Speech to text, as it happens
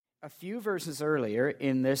A few verses earlier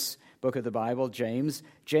in this book of the Bible, James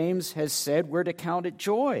has said we're to count it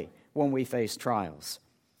joy when we face trials.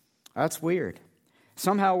 That's weird.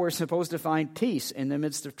 Somehow we're supposed to find peace in the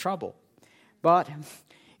midst of trouble. But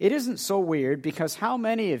it isn't so weird, because how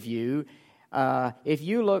many of you, if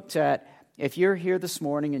you're here this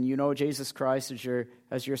morning and you know Jesus Christ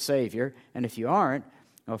as your Savior, and if you aren't,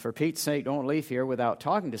 well, for Pete's sake, don't leave here without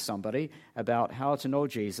talking to somebody about how to know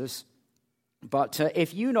Jesus. But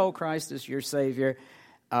if you know Christ as your Savior,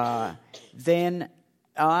 then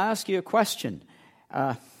I'll ask you a question.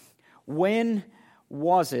 When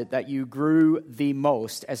was it that you grew the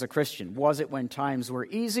most as a Christian? Was it when times were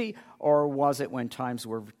easy, or was it when times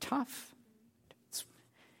were tough?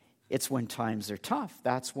 It's when times are tough.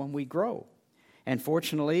 That's when we grow. And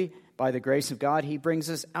fortunately, by the grace of God, He brings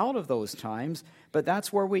us out of those times. But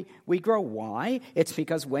that's where we grow. Why? It's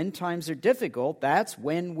because when times are difficult, that's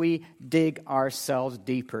when we dig ourselves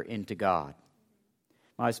deeper into God.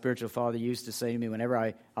 My spiritual father used to say to me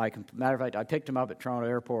whenever matter of fact, I picked him up at Toronto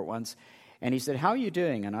Airport once, and he said, "How are you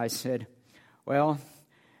doing?" And I said, "Well,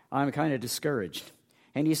 I'm kind of discouraged."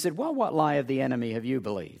 And he said, "Well, what lie of the enemy have you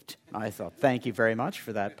believed?" I thought, thank you very much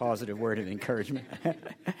for that positive word of encouragement.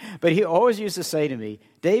 But he always used to say to me,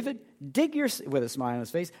 "David, with a smile on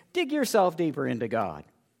his face, dig yourself deeper into God."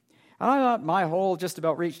 And I thought my hole just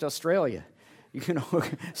about reached Australia,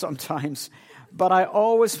 sometimes. But I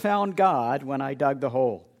always found God when I dug the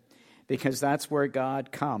hole, because that's where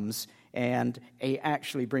God comes and He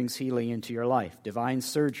actually brings healing into your life. Divine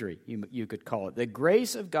surgery, you could call it. The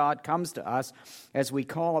grace of God comes to us as we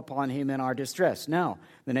call upon Him in our distress. Now,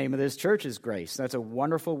 the name of this church is Grace. That's a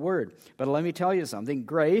wonderful word. But let me tell you something.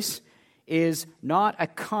 Grace is not a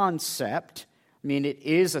concept. I mean, it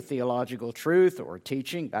is a theological truth or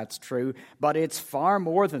teaching. That's true. But it's far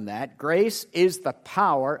more than that. Grace is the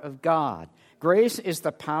power of God. Grace is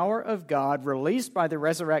the power of God released by the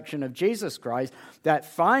resurrection of Jesus Christ that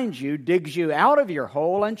finds you, digs you out of your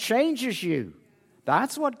hole, and changes you.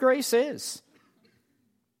 That's what grace is.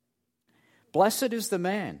 Blessed is the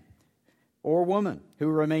man or woman who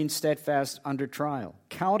remains steadfast under trial.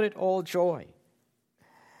 Count it all joy.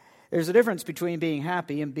 There's a difference between being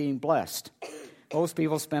happy and being blessed. Most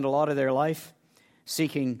people spend a lot of their life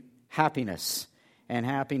seeking happiness, and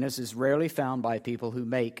happiness is rarely found by people who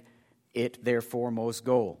make it their foremost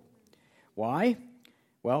goal. Why?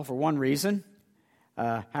 Well, for one reason,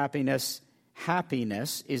 happiness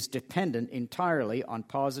is dependent entirely on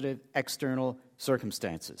positive external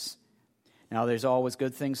circumstances. Now, there's always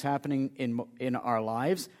good things happening in our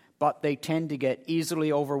lives, but they tend to get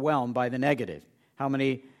easily overwhelmed by the negative. How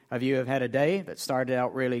many of you have had a day that started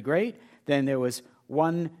out really great, then there was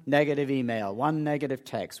one negative email, one negative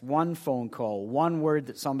text, one phone call, one word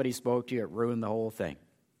that somebody spoke to you, it ruined the whole thing?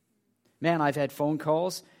 Man, I've had phone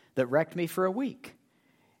calls that wrecked me for a week.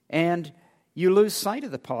 And you lose sight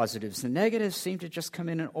of the positives. The negatives seem to just come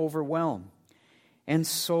in and overwhelm. And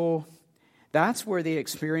so that's where the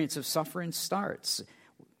experience of suffering starts.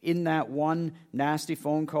 In that one nasty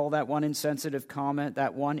phone call, that one insensitive comment,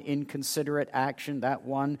 that one inconsiderate action, that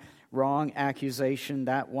one wrong accusation,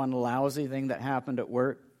 that one lousy thing that happened at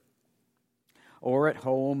work, or at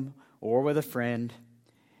home, or with a friend.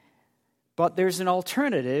 But there's an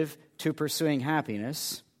alternative to pursuing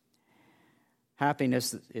happiness.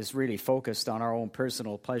 Happiness is really focused on our own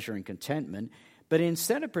personal pleasure and contentment. But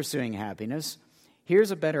instead of pursuing happiness, here's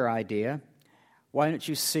a better idea. Why don't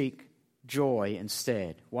you seek joy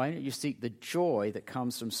instead? Why don't you seek the joy that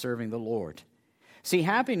comes from serving the Lord? See,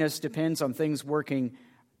 happiness depends on things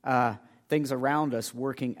around us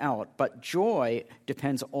working out. But joy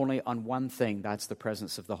depends only on one thing. That's the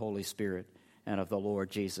presence of the Holy Spirit and of the Lord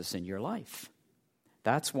Jesus in your life.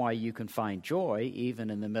 That's why you can find joy even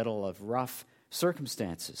in the middle of rough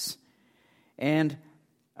circumstances. And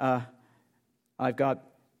I've got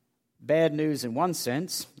bad news in one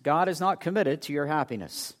sense. God is not committed to your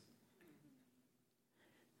happiness.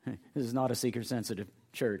 This is not a seeker-sensitive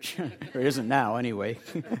church. Or isn't now, anyway.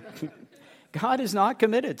 God is not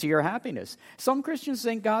committed to your happiness. Some Christians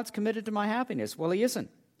think God's committed to my happiness. Well, He isn't.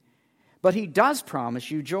 But He does promise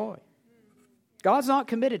you joy. God's not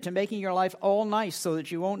committed to making your life all nice so that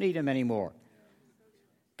you won't need Him anymore.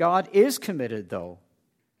 God is committed, though,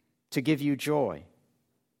 to give you joy.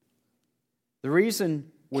 The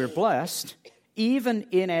reason we're blessed, even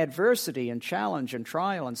in adversity and challenge and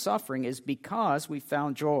trial and suffering, is because we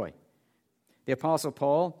found joy. The Apostle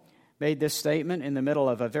Paul made this statement in the middle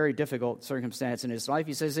of a very difficult circumstance in his life.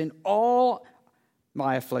 He says, "In all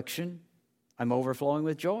my affliction, I'm overflowing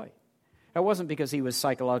with joy." It wasn't because he was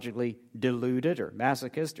psychologically deluded or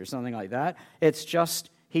masochist or something like that. It's just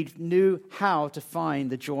he knew how to find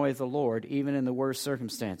the joy of the Lord, even in the worst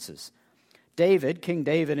circumstances. David, King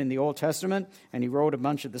David in the Old Testament, and he wrote a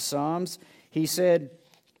bunch of the Psalms, he said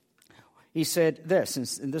this,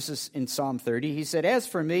 and this is in Psalm 30. He said, "As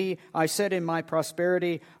for me, I said in my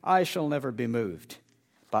prosperity, I shall never be moved."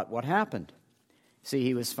 But what happened? See,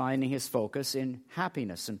 he was finding his focus in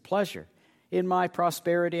happiness and pleasure. In my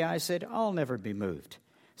prosperity, I said, I'll never be moved.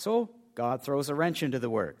 So God throws a wrench into the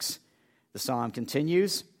works. The psalm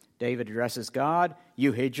continues. David addresses God.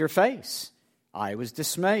 You hid your face. I was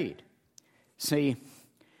dismayed. See,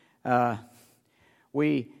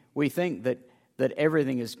 we think that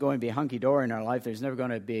everything is going to be hunky-dory in our life. There's never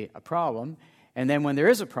going to be a problem. And then when there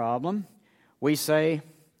is a problem, we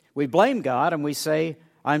blame God and we say,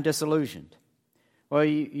 I'm disillusioned. Well,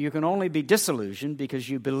 you can only be disillusioned because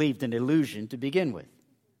you believed an illusion to begin with.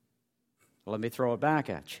 Well, let me throw it back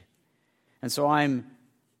at you. And so I'm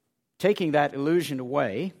taking that illusion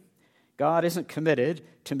away. God isn't committed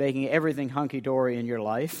to making everything hunky-dory in your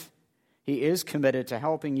life. He is committed to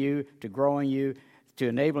helping you, to growing you, to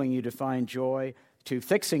enabling you to find joy, to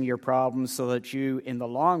fixing your problems so that you, in the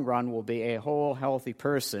long run, will be a whole, healthy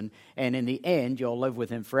person, and in the end, you'll live with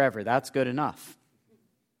Him forever. That's good enough.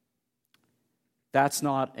 That's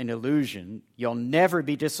not an illusion. You'll never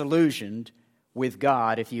be disillusioned with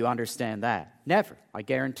God if you understand that. Never. I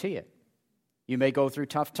guarantee it. You may go through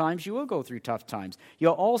tough times. You will go through tough times.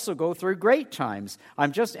 You'll also go through great times.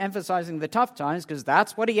 I'm just emphasizing the tough times because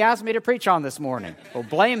that's what he asked me to preach on this morning. Well,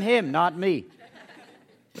 blame him, not me.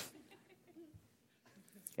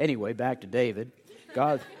 Anyway, back to David.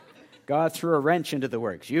 God threw a wrench into the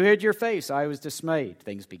works. You hid your face. I was dismayed.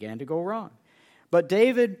 Things began to go wrong. But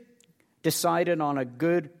David decided on a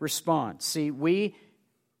good response. See, we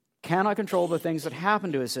cannot control the things that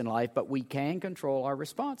happen to us in life, but we can control our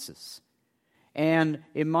responses. And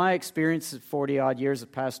in my experience of 40-odd years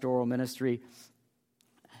of pastoral ministry,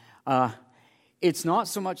 it's not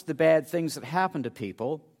so much the bad things that happen to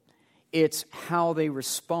people, it's how they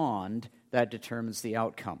respond that determines the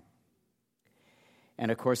outcome.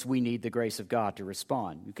 And of course, we need the grace of God to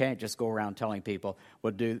respond. You can't just go around telling people,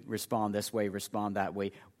 well, respond this way, respond that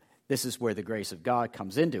way. This is where the grace of God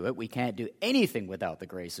comes into it. We can't do anything without the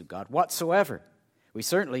grace of God whatsoever. We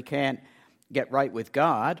certainly can't get right with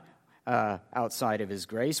God outside of His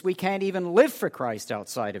grace. We can't even live for Christ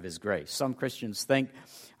outside of His grace. Some Christians think,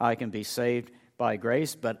 I can be saved by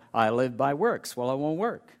grace, but I live by works. Well, it won't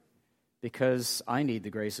work because I need the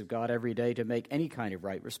grace of God every day to make any kind of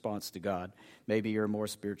right response to God. Maybe you're more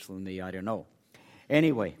spiritual than me, I don't know.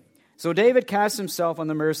 Anyway, so David casts himself on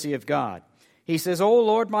the mercy of God. He says, "O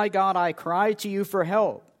Lord my God, I cried to you for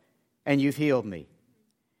help, and you've healed me."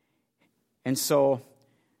 And so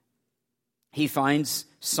he finds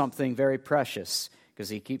something very precious, because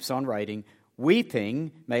he keeps on writing,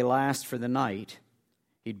 "Weeping may last for the night."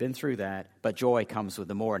 He'd been through that, but joy comes with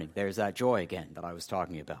the morning. There's that joy again that I was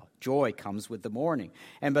talking about. Joy comes with the morning.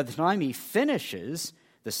 And by the time he finishes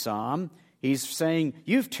the psalm, he's saying,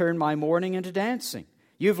 "You've turned my mourning into dancing.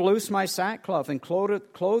 You've loosed my sackcloth and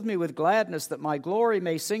clothed me with gladness, that my glory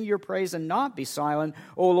may sing your praise and not be silent.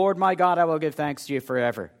 O Lord my God, I will give thanks to you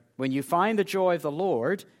forever." When you find the joy of the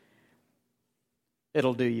Lord,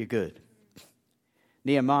 it'll do you good.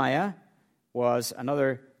 Nehemiah was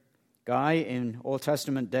another guy in Old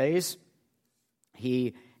Testament days.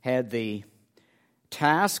 He had the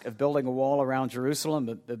task of building a wall around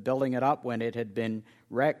Jerusalem, building it up when it had been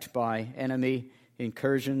wrecked by enemy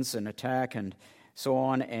incursions and attack and so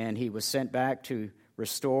on, and he was sent back to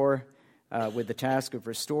restore, with the task of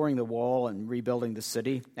restoring the wall and rebuilding the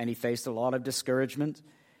city, and he faced a lot of discouragement,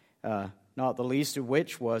 not the least of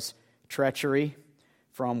which was treachery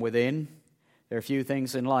from within. There are few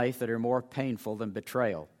things in life that are more painful than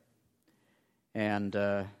betrayal, and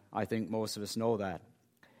I think most of us know that.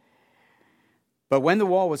 But when the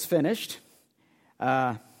wall was finished,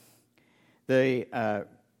 the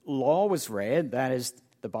law was read, that is,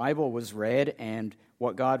 the Bible was read, and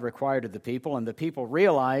what God required of the people, and the people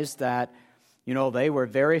realized that, they were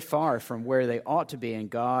very far from where they ought to be in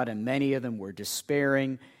God, and many of them were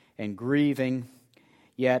despairing and grieving,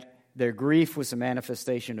 yet their grief was a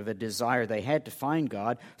manifestation of a desire. They had to find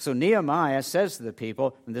God. So Nehemiah says to the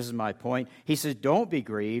people, and this is my point, he says, don't be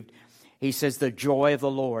grieved. He says, the joy of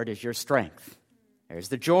the Lord is your strength. There's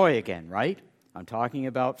the joy again, right? I'm talking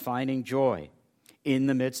about finding joy in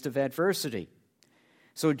the midst of adversity.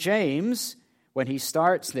 So James, when he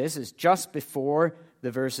starts this, is just before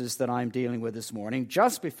the verses that I'm dealing with this morning.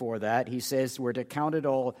 Just before that, he says we're to count it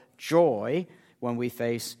all joy when we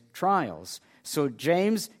face trials. So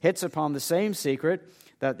James hits upon the same secret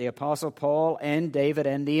that the Apostle Paul and David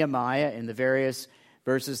and Nehemiah in the various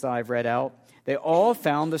verses that I've read out, they all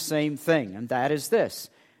found the same thing, and that is this: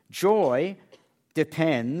 joy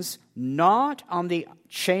depends not on the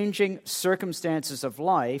changing circumstances of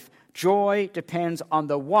life. Joy depends on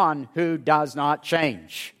the one who does not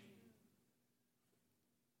change.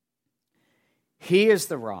 He is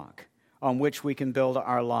the rock on which we can build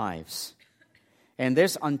our lives. And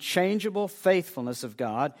this unchangeable faithfulness of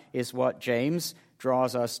God is what James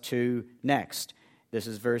draws us to next. This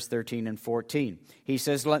is verse 13 and 14. He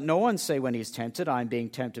says, "Let no one say when he is tempted, I am being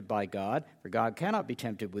tempted by God, for God cannot be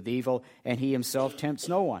tempted with evil, and he himself tempts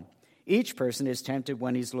no one. Each person is tempted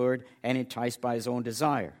when he's lured and enticed by his own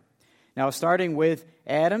desire." Now, starting with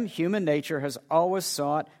Adam, human nature has always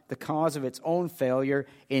sought the cause of its own failure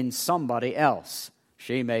in somebody else.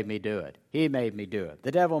 She made me do it. He made me do it.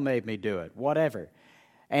 The devil made me do it. Whatever.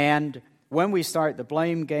 And when we start the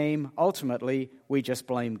blame game, ultimately, we just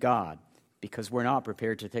blame God, because we're not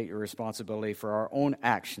prepared to take the responsibility for our own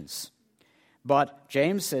actions. But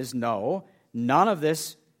James says, no, none of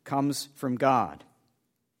this comes from God.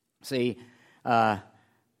 See, I've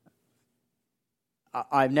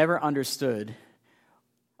never understood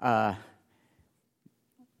the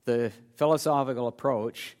philosophical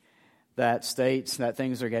approach that states that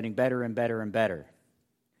things are getting better and better and better.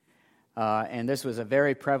 And this was a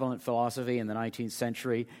very prevalent philosophy in the 19th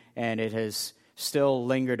century, and it has still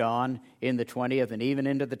lingered on in the 20th and even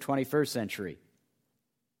into the 21st century.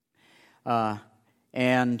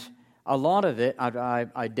 And a lot of it,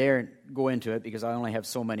 I daren't go into it because I only have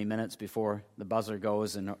so many minutes before the buzzer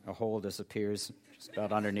goes and a hole disappears just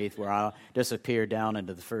about underneath where I'll disappear down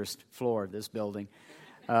into the first floor of this building.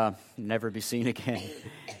 Never be seen again.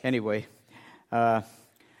 Anyway, but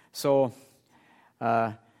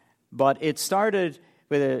it started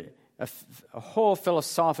with a whole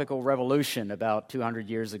philosophical revolution about 200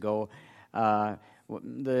 years ago.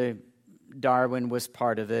 The Darwin was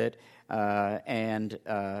part of it, and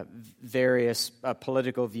various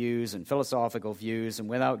political views and philosophical views, and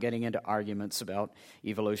without getting into arguments about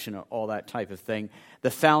evolution or all that type of thing,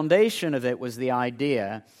 the foundation of it was the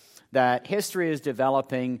idea that history is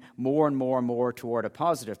developing more and more and more toward a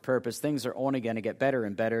positive purpose. Things are only going to get better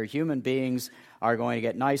and better. Human beings are going to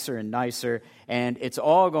get nicer and nicer, and it's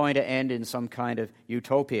all going to end in some kind of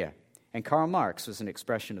utopia. And Karl Marx was an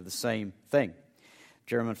expression of the same thing.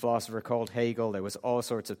 German philosopher called Hegel. There was all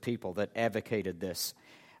sorts of people that advocated this.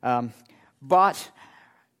 But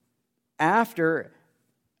after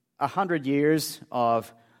 100 years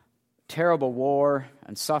of terrible war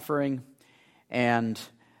and suffering and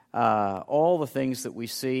all the things that we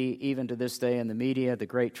see, even to this day in the media, the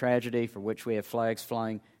great tragedy for which we have flags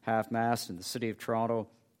flying half-mast in the city of Toronto,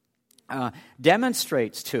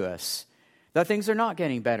 demonstrates to us that things are not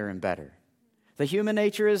getting better and better. The human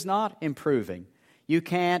nature is not improving. You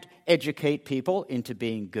can't educate people into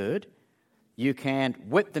being good. You can't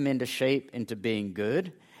whip them into shape into being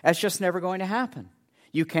good. That's just never going to happen.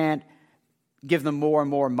 You can't give them more and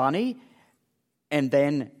more money and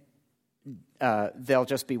then they'll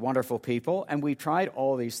just be wonderful people. And we've tried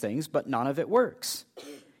all these things, but none of it works.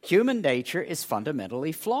 Human nature is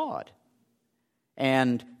fundamentally flawed.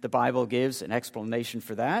 And the Bible gives an explanation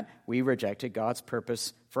for that. We rejected God's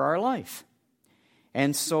purpose for our life.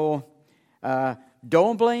 And so,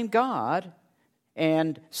 don't blame God.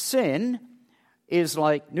 And sin is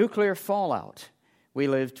like nuclear fallout.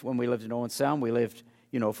 When we lived in Owen Sound, we lived,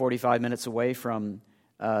 45 minutes away from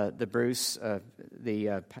the Bruce,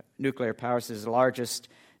 the nuclear power station, is the largest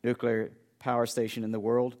nuclear power station in the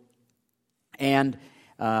world. And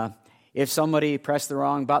if somebody pressed the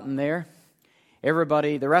wrong button there,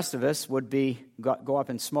 everybody, the rest of us, would go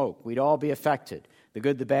up in smoke. We'd all be affected, the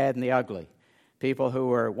good, the bad, and the ugly. People who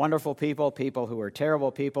were wonderful people who were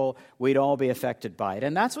terrible people, we'd all be affected by it.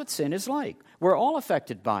 And that's what sin is like. We're all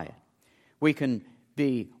affected by it. We can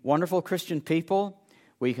be wonderful Christian people.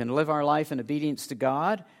 We can live our life in obedience to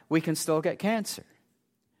God. We can still get cancer.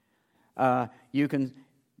 There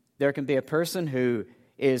can be a person who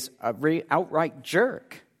is a outright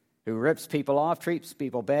jerk, who rips people off, treats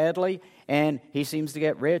people badly, and he seems to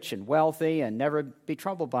get rich and wealthy and never be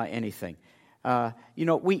troubled by anything.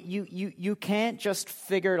 You can't just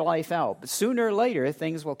figure life out. But sooner or later,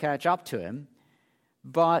 things will catch up to him.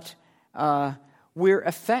 But we're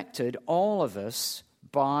affected, all of us,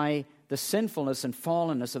 by the sinfulness and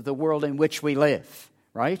fallenness of the world in which we live,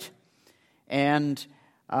 right? And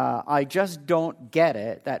I just don't get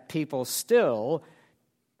it that people still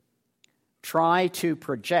try to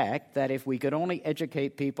project that if we could only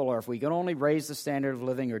educate people, or if we could only raise the standard of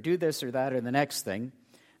living, or do this or that or the next thing.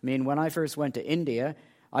 I mean, when I first went to India,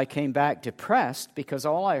 I came back depressed because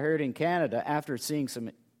all I heard in Canada, after seeing some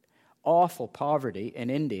awful poverty in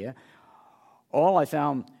India, all I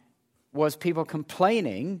found was people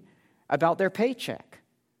complaining about their paycheck.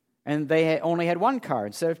 And they only had one car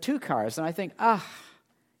instead of two cars. And I think,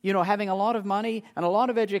 having a lot of money and a lot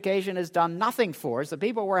of education has done nothing for us. The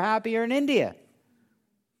people were happier in India.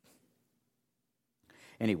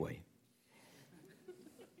 Anyway,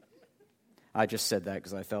 I just said that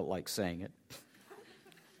because I felt like saying it.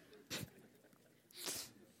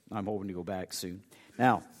 I'm hoping to go back soon.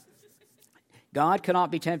 Now, God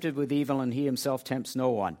cannot be tempted with evil, and he himself tempts no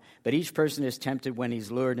one. But each person is tempted when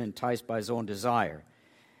he's lured and enticed by his own desire.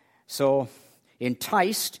 So,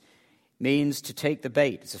 enticed means to take the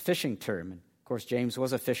bait. It's a fishing term. And of course, James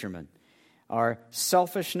was a fisherman. Our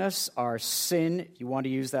selfishness, our sin, if you want to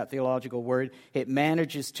use that theological word, it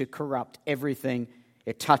manages to corrupt everything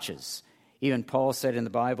it touches. Even Paul said in the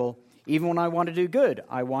Bible, even when I want to do good,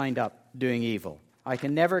 I wind up doing evil. I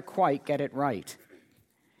can never quite get it right.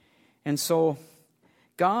 And so,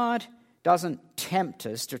 God doesn't tempt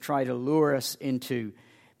us to try to lure us into,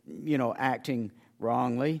 acting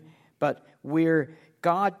wrongly, but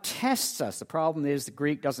God tests us. The problem is the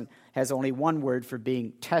Greek has only one word for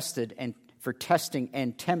being tested and for testing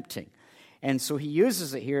and tempting. And so he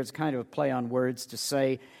uses it here as kind of a play on words to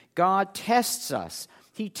say, God tests us.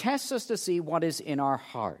 He tests us to see what is in our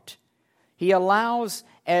heart. He allows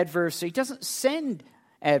adversity. He doesn't send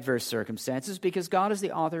adverse circumstances because God is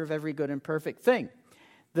the author of every good and perfect thing.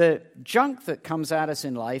 The junk that comes at us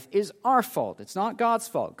in life is our fault. It's not God's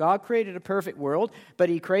fault. God created a perfect world, but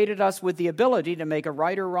he created us with the ability to make a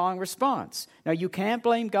right or wrong response. Now, you can't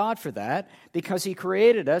blame God for that because he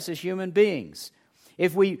created us as human beings.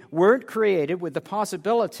 If we weren't created with the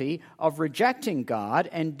possibility of rejecting God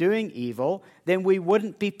and doing evil, then we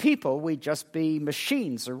wouldn't be people. We'd just be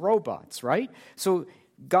machines or robots, right? So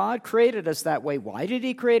God created us that way. Why did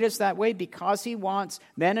he create us that way? Because he wants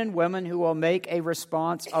men and women who will make a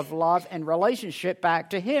response of love and relationship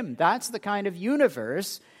back to him. That's the kind of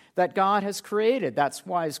universe that God has created. That's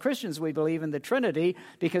why as Christians we believe in the Trinity,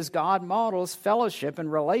 because God models fellowship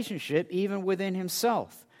and relationship even within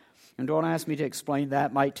himself. And don't ask me to explain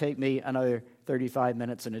that. Might take me another 35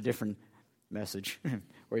 minutes in a different message,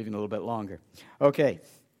 or even a little bit longer. Okay.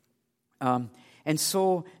 And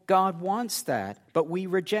so God wants that, but we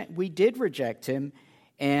did reject him,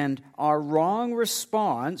 and our wrong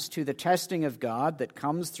response to the testing of God that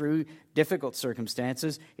comes through difficult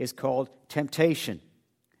circumstances is called temptation.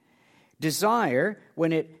 Desire,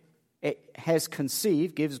 when it has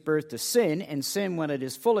conceived, gives birth to sin, and sin, when it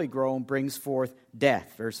is fully grown, brings forth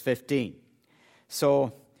death. Verse 15.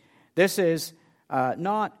 So this is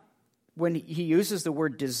not, when he uses the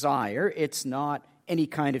word desire, it's not any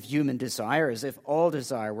kind of human desire, as if all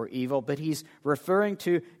desire were evil, but he's referring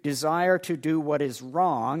to desire to do what is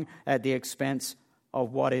wrong at the expense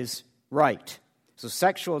of what is right. So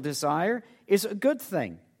sexual desire is a good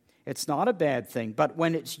thing. It's not a bad thing, but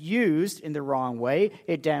when it's used in the wrong way,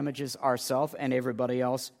 it damages ourselves and everybody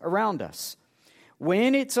else around us.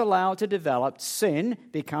 When it's allowed to develop, sin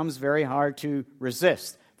becomes very hard to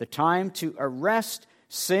resist. The time to arrest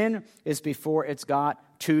sin is before it's got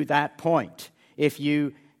to that point. If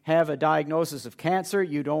you have a diagnosis of cancer,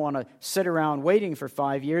 you don't want to sit around waiting for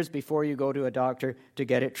 5 years before you go to a doctor to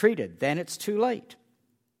get it treated. Then it's too late.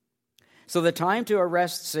 So the time to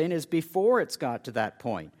arrest sin is before it's got to that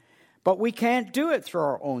point. But we can't do it through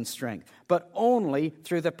our own strength, but only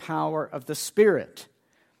through the power of the Spirit.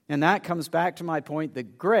 And that comes back to my point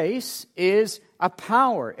that grace is a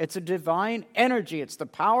power. It's a divine energy. It's the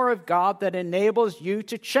power of God that enables you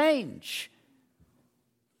to change.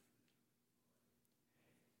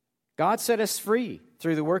 God set us free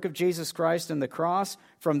through the work of Jesus Christ and the cross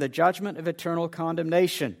from the judgment of eternal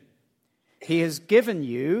condemnation. He has given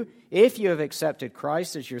you, if you have accepted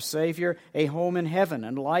Christ as your Savior, a home in heaven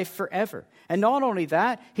and life forever. And not only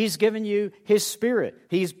that, He's given you His Spirit.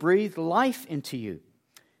 He's breathed life into you.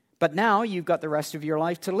 But now you've got the rest of your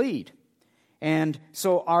life to lead. And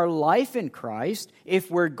so our life in Christ, if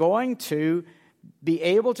we're going to be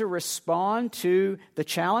able to respond to the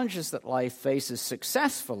challenges that life faces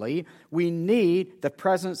successfully, we need the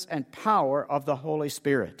presence and power of the Holy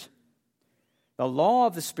Spirit. The law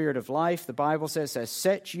of the Spirit of life, the Bible says, has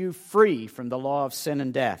set you free from the law of sin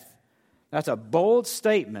and death. That's a bold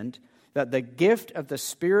statement that the gift of the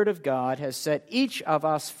Spirit of God has set each of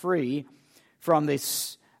us free from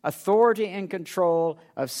this authority and control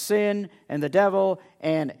of sin and the devil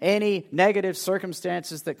and any negative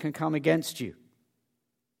circumstances that can come against you.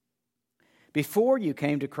 Before you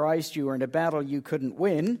came to Christ, you were in a battle you couldn't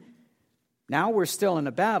win. Now we're still in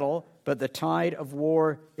a battle, but the tide of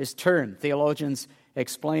war is turned. Theologians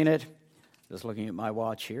explain it Just looking at my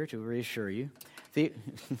watch here to reassure you.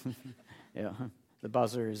 Yeah, the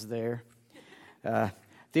buzzer is there.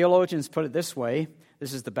 Theologians put it this way.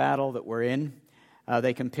 This is the battle that we're in.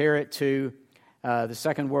 They compare it to the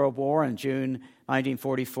Second World War in June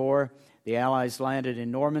 1944. The Allies landed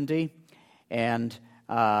in Normandy, and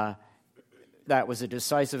that was a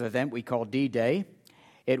decisive event we call D-Day.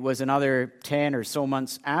 It was another 10 or so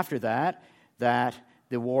months after that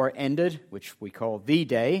the war ended, which we call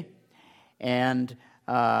V-Day. And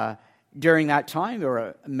during that time, there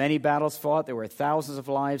were many battles fought. There were thousands of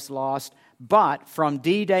lives lost. But from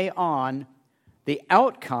D-Day on, the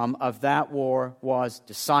outcome of that war was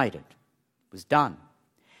decided. It was done.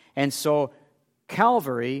 And so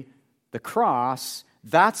Calvary, the cross,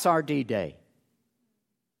 that's our D-Day.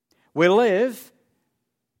 We live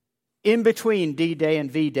in between D-Day and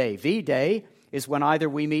V-Day. V-Day is when either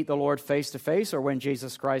we meet the Lord face to face or when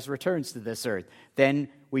Jesus Christ returns to this earth. Then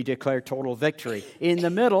we declare total victory. In the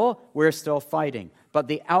middle, we're still fighting, but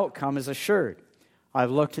the outcome is assured. I've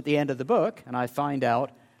looked at the end of the book, and I find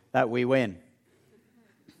out that we win.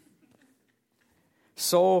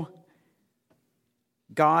 So,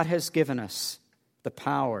 God has given us the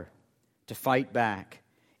power to fight back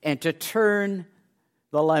and to turn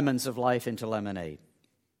the lemons of life into lemonade.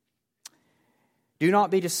 Do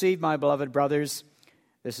not be deceived, my beloved brothers.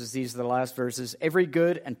 These are the last verses. Every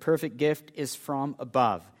good and perfect gift is from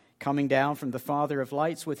above, coming down from the Father of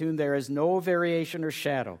lights, with whom there is no variation or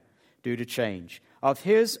shadow due to change. Of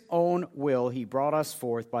his own will he brought us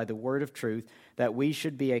forth by the word of truth, that we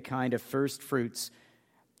should be a kind of first fruits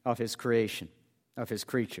of his creation, of his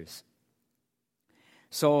creatures.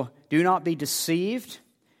 So do not be deceived.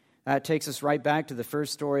 That takes us right back to the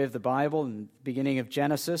first story of the Bible, in the beginning of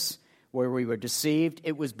Genesis, where we were deceived.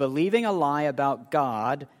 It was believing a lie about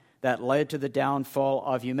God that led to the downfall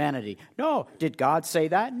of humanity. No, did God say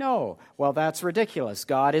that? No. Well, that's ridiculous.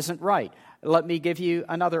 God isn't right. Let me give you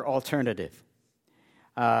another alternative.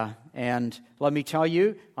 And let me tell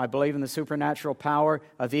you, I believe in the supernatural power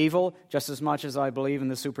of evil just as much as I believe in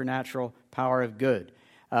the supernatural power of good.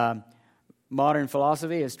 Modern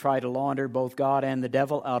philosophy has tried to launder both God and the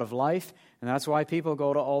devil out of life, and that's why people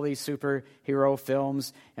go to all these superhero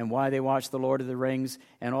films and why they watch The Lord of the Rings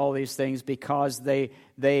and all these things, because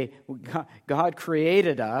God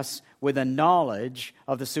created us with a knowledge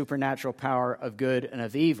of the supernatural power of good and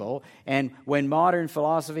of evil. And when modern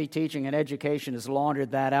philosophy, teaching, and education has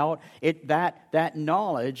laundered that out, that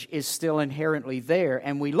knowledge is still inherently there,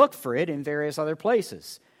 and we look for it in various other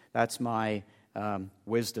places. That's my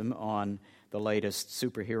wisdom on the latest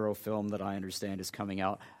superhero film that I understand is coming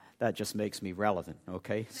out. That just makes me relevant,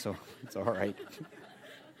 okay? So it's all right.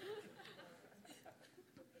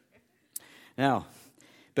 Now,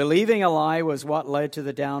 believing a lie was what led to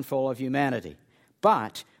the downfall of humanity.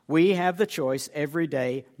 But we have the choice every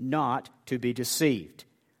day not to be deceived.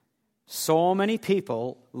 So many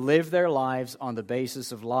people live their lives on the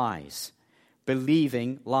basis of lies,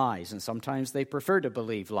 believing lies, and sometimes they prefer to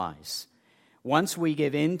believe lies. Once we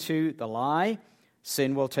give in to the lie,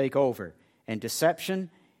 sin will take over, and deception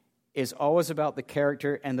is always about the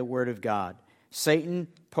character and the Word of God. Satan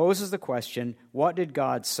poses the question, what did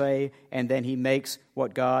God say? And then he makes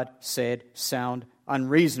what God said sound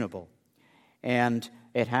unreasonable. And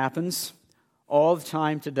it happens all the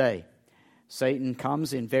time today. Satan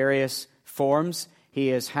comes in various forms.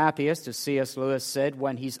 He is happiest, as C.S. Lewis said,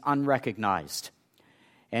 when he's unrecognized.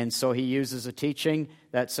 And so he uses a teaching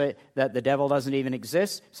that the devil doesn't even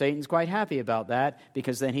exist. Satan's quite happy about that,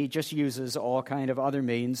 because then he just uses all kind of other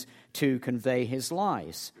means to convey his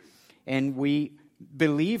lies. And we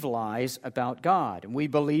believe lies about God, and we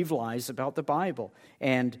believe lies about the Bible.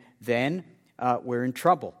 And then we're in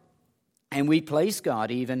trouble. And we place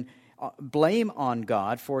God, even blame on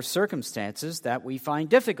God for circumstances that we find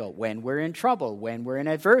difficult, when we're in trouble, when we're in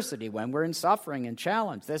adversity, when we're in suffering and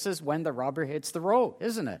challenge. This is when the rubber hits the road,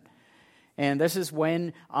 isn't it? And this is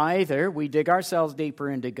when either we dig ourselves deeper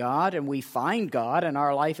into God and we find God and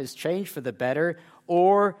our life is changed for the better,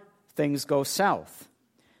 or things go south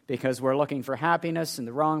because we're looking for happiness in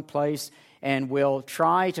the wrong place, and we'll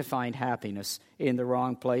try to find happiness in the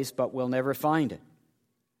wrong place, but we'll never find it.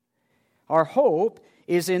 Our hope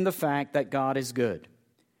is in the fact that God is good.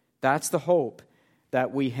 That's the hope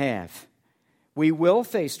that we have. We will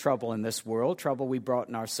face trouble in this world, trouble we brought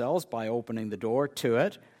in ourselves by opening the door to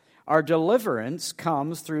it. Our deliverance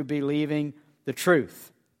comes through believing the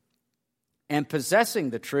truth and possessing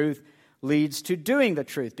the truth leads to doing the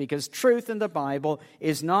truth, because truth in the Bible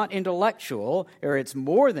is not intellectual, or it's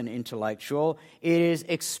more than intellectual. It is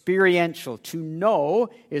experiential. To know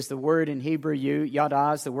is the word in Hebrew,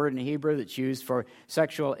 yada is the word in Hebrew that's used for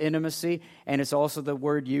sexual intimacy, and it's also the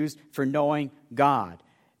word used for knowing God.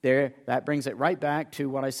 That brings it right back to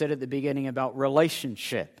what I said at the beginning about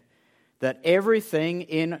relationship. That everything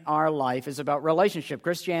in our life is about relationship.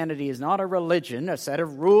 Christianity is not a religion, a set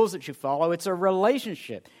of rules that you follow. It's a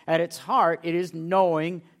relationship. At its heart, it is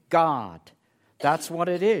knowing God. That's what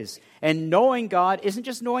it is. And knowing God isn't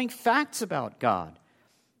just knowing facts about God.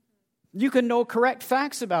 You can know correct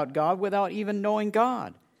facts about God without even knowing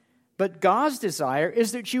God. But God's desire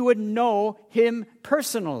is that you would know Him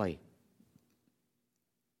personally.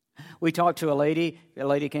 We talked to a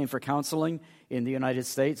lady came for counseling in the United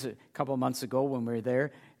States a couple of months ago when we were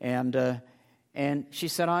there, and she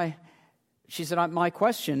said, my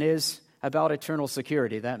question is about eternal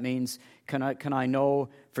security. That means, can I know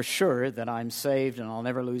for sure that I'm saved and I'll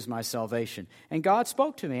never lose my salvation? And God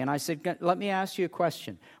spoke to me, and I said, let me ask you a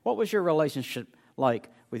question. What was your relationship like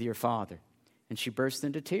with your father? And she burst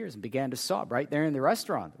into tears and began to sob right there in the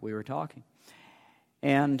restaurant that we were talking.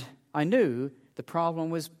 And I knew the problem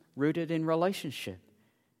was rooted in relationship.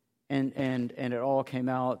 And it all came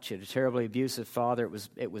out. She had a terribly abusive father.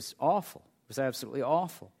 It was awful. It was absolutely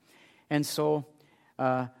awful. And so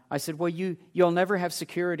I said, well, you'll never have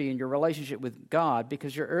security in your relationship with God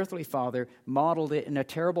because your earthly father modeled it in a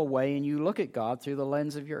terrible way, and you look at God through the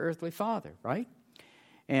lens of your earthly father, right?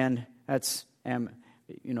 And that's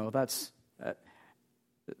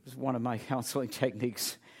one of my counseling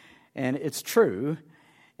techniques, and it's true,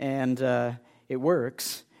 and it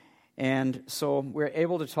works. And so we're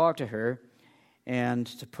able to talk to her and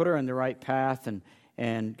to put her on the right path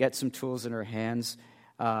and get some tools in her hands,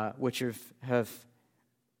 which have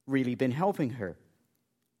really been helping her.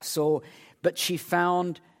 So, but she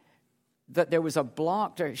found that there was a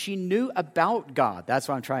block to her. She knew about God. That's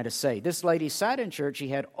what I'm trying to say. This lady sat in church. She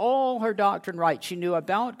had all her doctrine right. She knew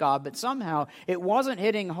about God, but somehow it wasn't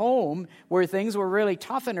hitting home where things were really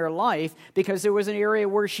tough in her life because there was an area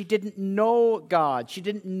where she didn't know God. She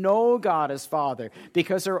didn't know God as Father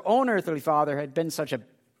because her own earthly father had been such a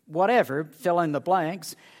whatever, fill in the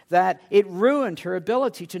blanks, that it ruined her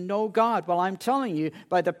ability to know God. Well, I'm telling you,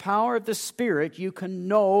 by the power of the Spirit, you can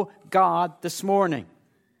know God this morning.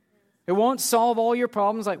 It won't solve all your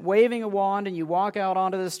problems like waving a wand and you walk out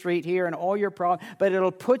onto the street here and all your problems, but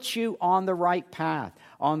it'll put you on the right path,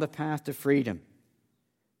 on the path to freedom.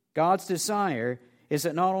 God's desire is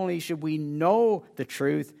that not only should we know the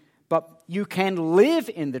truth, but you can live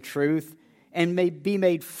in the truth and may be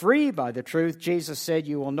made free by the truth. Jesus said,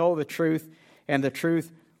 you will know the truth, and the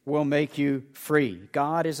truth will make you free.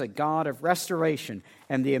 God is a God of restoration,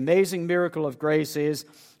 and the amazing miracle of grace is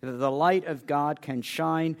that the light of God can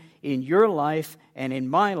shine in your life and in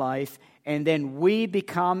my life, and then we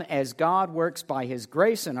become, as God works by His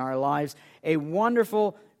grace in our lives, a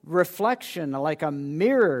wonderful reflection, like a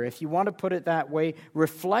mirror, if you want to put it that way,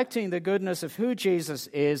 reflecting the goodness of who Jesus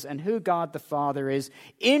is and who God the Father is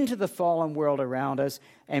into the fallen world around us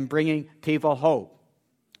and bringing people hope.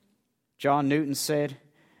 John Newton said,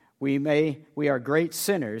 we are great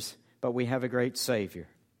sinners, but we have a great Savior.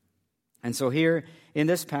 And so here in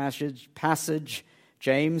this passage,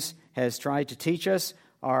 James has tried to teach us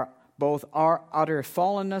both our utter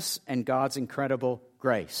fallenness and God's incredible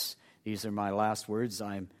grace. These are my last words.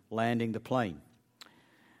 I'm landing the plane.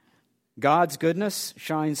 God's goodness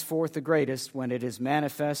shines forth the greatest when it is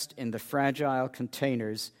manifest in the fragile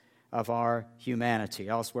containers of our humanity.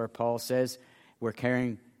 Elsewhere, Paul says we're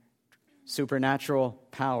carrying supernatural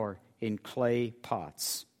power in clay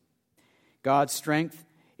pots. God's strength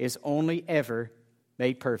is only ever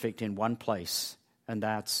made perfect in one place, and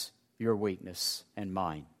that's your weakness and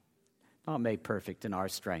mine. Not made perfect in our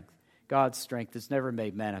strength. God's strength is never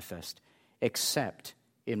made manifest except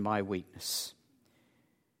in my weakness.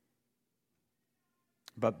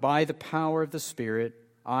 But by the power of the Spirit,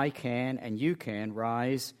 I can and you can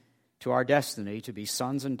rise to our destiny to be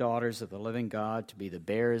sons and daughters of the living God, to be the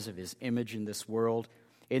bearers of His image in this world,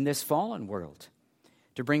 in this fallen world,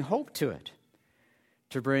 to bring hope to it,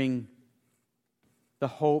 to bring the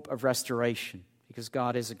hope of restoration, because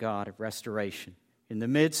God is a God of restoration. In the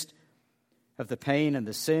midst of the pain and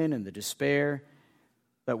the sin and the despair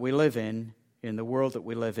that we live in the world that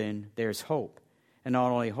we live in, there's hope. And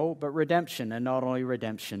not only hope, but redemption. And not only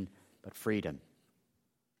redemption, but freedom.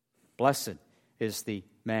 Blessed is the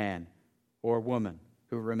man or woman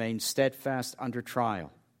who remains steadfast under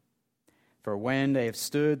trial. For when they have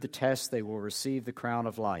stood the test, they will receive the crown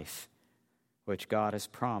of life, which God has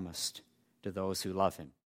promised to those who love Him.